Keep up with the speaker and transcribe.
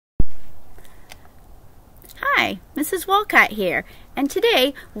Hi, Mrs. Wolcott here, and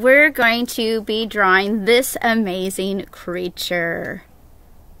today we're going to be drawing this amazing creature,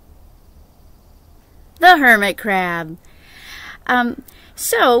 the hermit crab.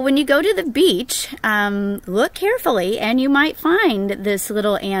 So when you go to the beach, look carefully and you might find this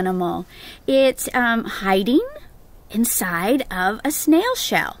little animal. It's hiding inside of a snail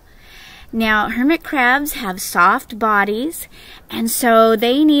shell. Now, hermit crabs have soft bodies, and so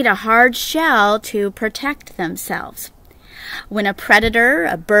they need a hard shell to protect themselves. When a predator,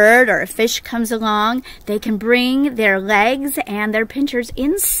 a bird, or a fish comes along, they can bring their legs and their pinchers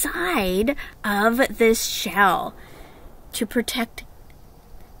inside of this shell to protect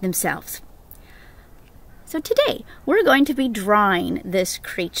themselves. So today, we're going to be drawing this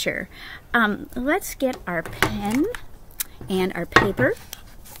creature. Let's get our pen and our paper.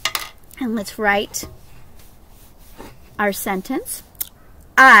 And let's write our sentence.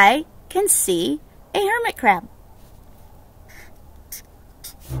 I can see a hermit crab.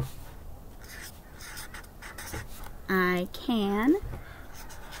 I can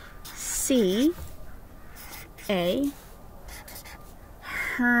see a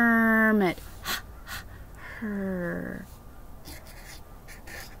hermit. Her.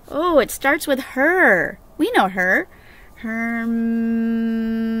 Oh, it starts with her. We know her. Hermit.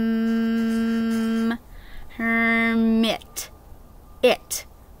 It.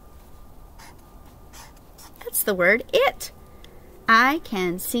 That's the word, it. I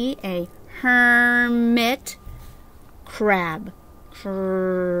can see a hermit crab.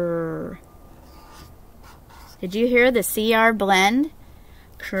 Crrr. Did you hear the CR blend?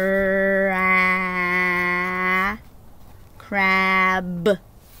 Crab.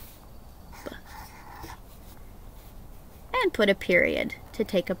 And put a period to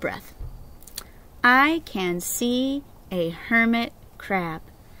take a breath. I can see a hermit crab.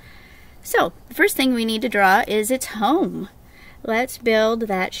 So, the first thing we need to draw is its home. Let's build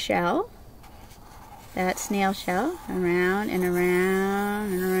that shell, that snail shell, around and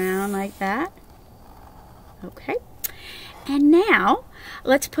around and around like that. Okay. And now,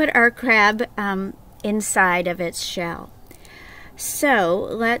 let's put our crab inside of its shell. So,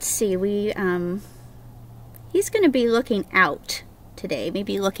 let's see, he's going to be looking out today,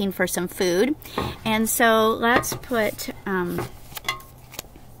 maybe looking for some food. And so let's put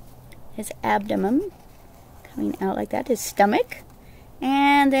his abdomen coming out like that, his stomach,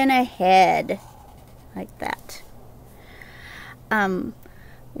 and then a head like that.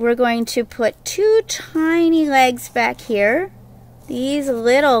 We're going to put two tiny legs back here. These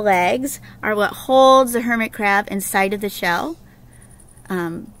little legs are what holds the hermit crab inside of the shell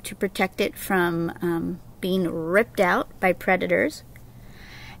to protect it from being ripped out by predators.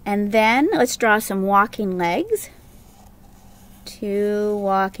 And then let's draw some walking legs. Two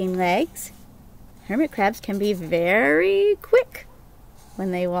walking legs. Hermit crabs can be very quick when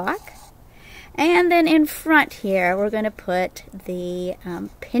they walk. And then in front here, we're going to put the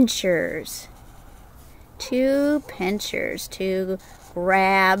pinchers. Two pinchers to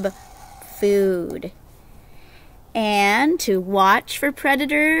grab food. And to watch for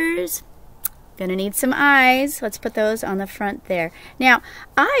predators, gonna need some eyes. Let's put those on the front there. Now,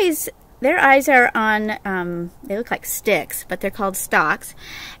 eyes, their eyes are on, they look like sticks, but they're called stalks.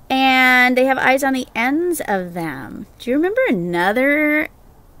 And they have eyes on the ends of them. Do you remember another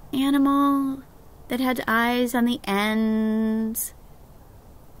animal that had eyes on the ends?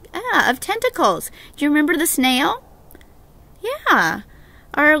 Of tentacles. Do you remember the snail? Yeah.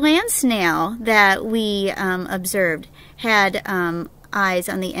 Our land snail that we observed had eyes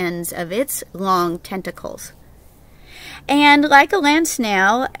on the ends of its long tentacles. And like a land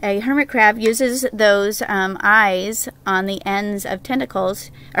snail, a hermit crab uses those eyes on the ends of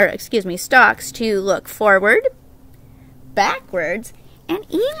tentacles, or excuse me, stalks, to look forward, backwards, and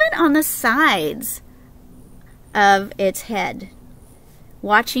even on the sides of its head,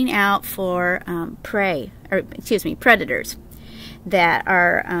 watching out for predators that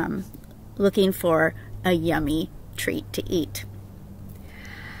are looking for a yummy treat to eat.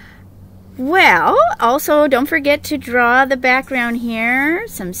 Well, also don't forget to draw the background here,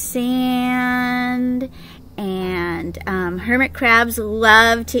 some sand, and hermit crabs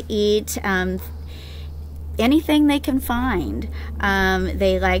love to eat anything they can find.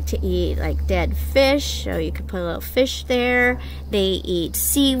 They like to eat like dead fish, so you could put a little fish there. They eat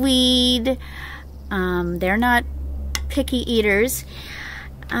seaweed. They're not picky eaters.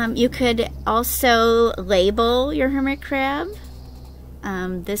 You could also label your hermit crab.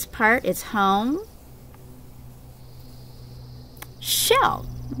 This part is home. Shell.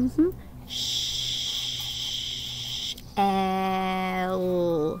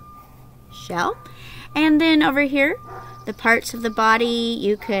 Shell. And then over here, the parts of the body,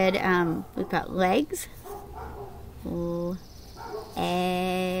 you could, we've got legs,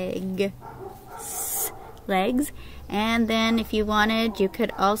 legs. And then if you wanted, you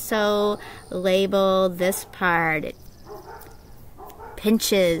could also label this part. It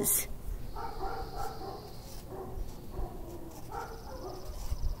pinches.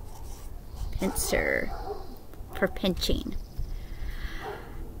 Pincer for pinching.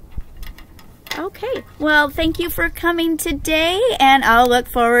 Okay, well, thank you for coming today, and I'll look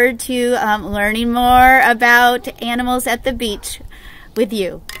forward to learning more about animals at the beach with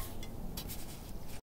you.